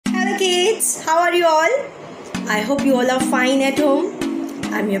Hello kids, how are you all? I hope you all are fine at home.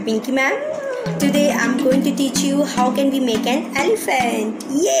 I'm your Pinky ma'am. Today I'm going to teach you how can we make an elephant.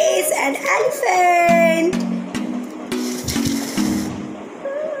 Yes, an elephant.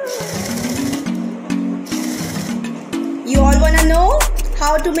 You all wanna know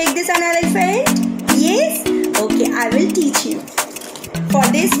how to make this an elephant? Yes? Okay, I will teach you. For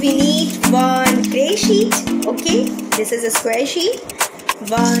this we need one gray sheet. Okay, this is a square sheet.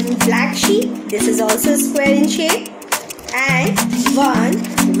 One black sheet, this is also square in shape, and one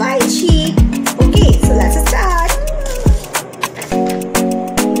white sheet. Okay, so let's start.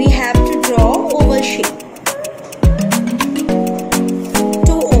 We have to draw oval shape.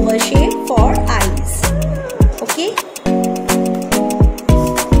 Two oval shape for eyes. Okay,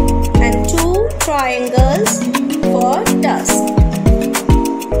 and two triangles for tusk.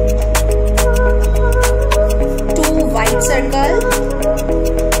 Two white circles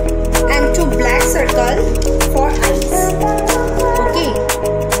and two black circles for eyes. Okay,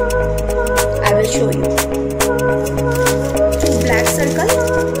 I will show you. Two black circles,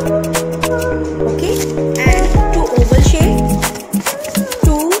 okay, and two oval shape,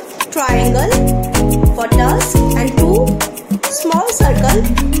 two triangle for tusk, and two small circle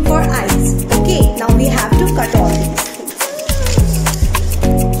for eyes. Okay, now we have to cut all these.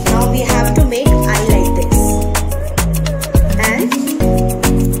 Now we have to make eye like this.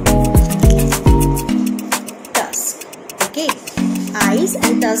 Okay, eyes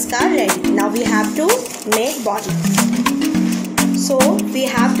and tusk are ready. Now we have to make body. So we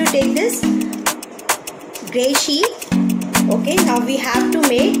have to take this gray sheet. Okay, now we have to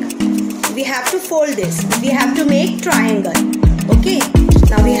fold this. We have to make triangle. Okay,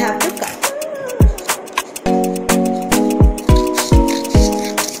 now we have to cut.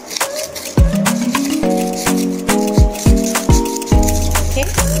 Okay,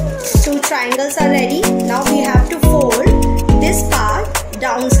 two triangles are ready. Now we have to fold this part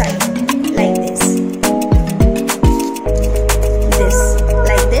downside like this. This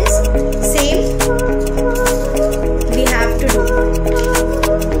like this. Same we have to do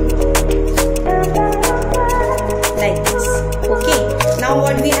like this. Okay, now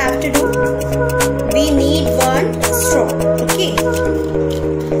what we have to do? We need one straw. Okay,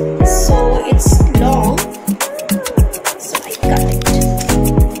 so it's long, so I cut it.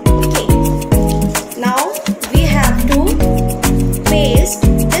 Okay, now we have to paste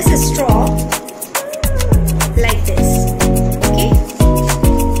this straw like this. Okay,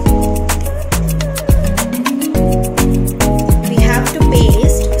 we have to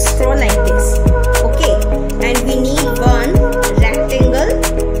paste straw like this. Okay, and we need one rectangle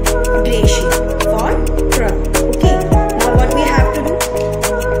gray sheet for trunk. Okay, now what we have to do?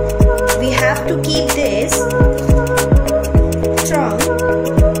 We have to keep this trunk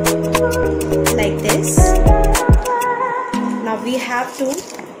like this. Now we have to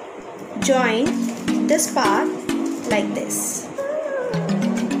join this part like this.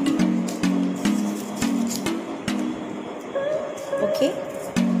 Okay,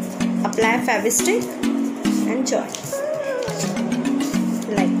 apply Fevistick and join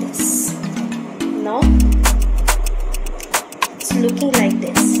like this. Now it's looking like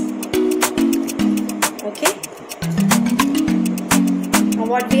this. Okay, now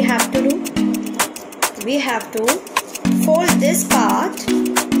what we have to do? We have to fold this part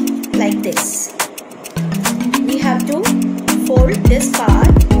like this. We have to fold this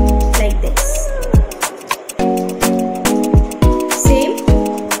part like this. Same,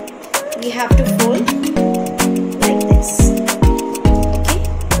 we have to fold like this. Okay,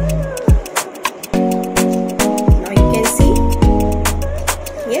 now you can see.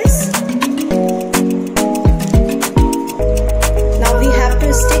 Yes, now we have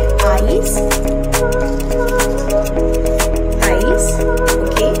to stick eyes.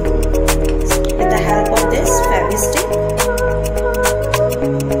 Okay, with the help of this Fevistick.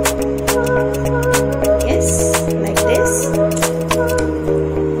 Yes, like this.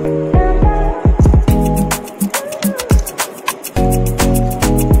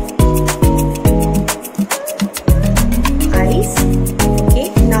 Eyes. Okay,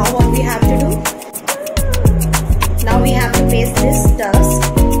 now what we have to do? Now we have to paste this tusk.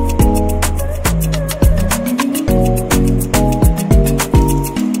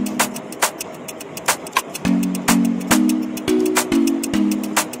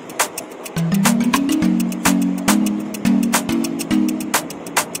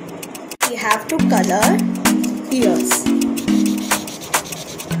 We have to color ears.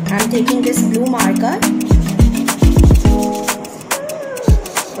 I'm taking this blue marker.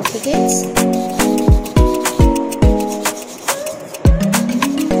 Okay kids,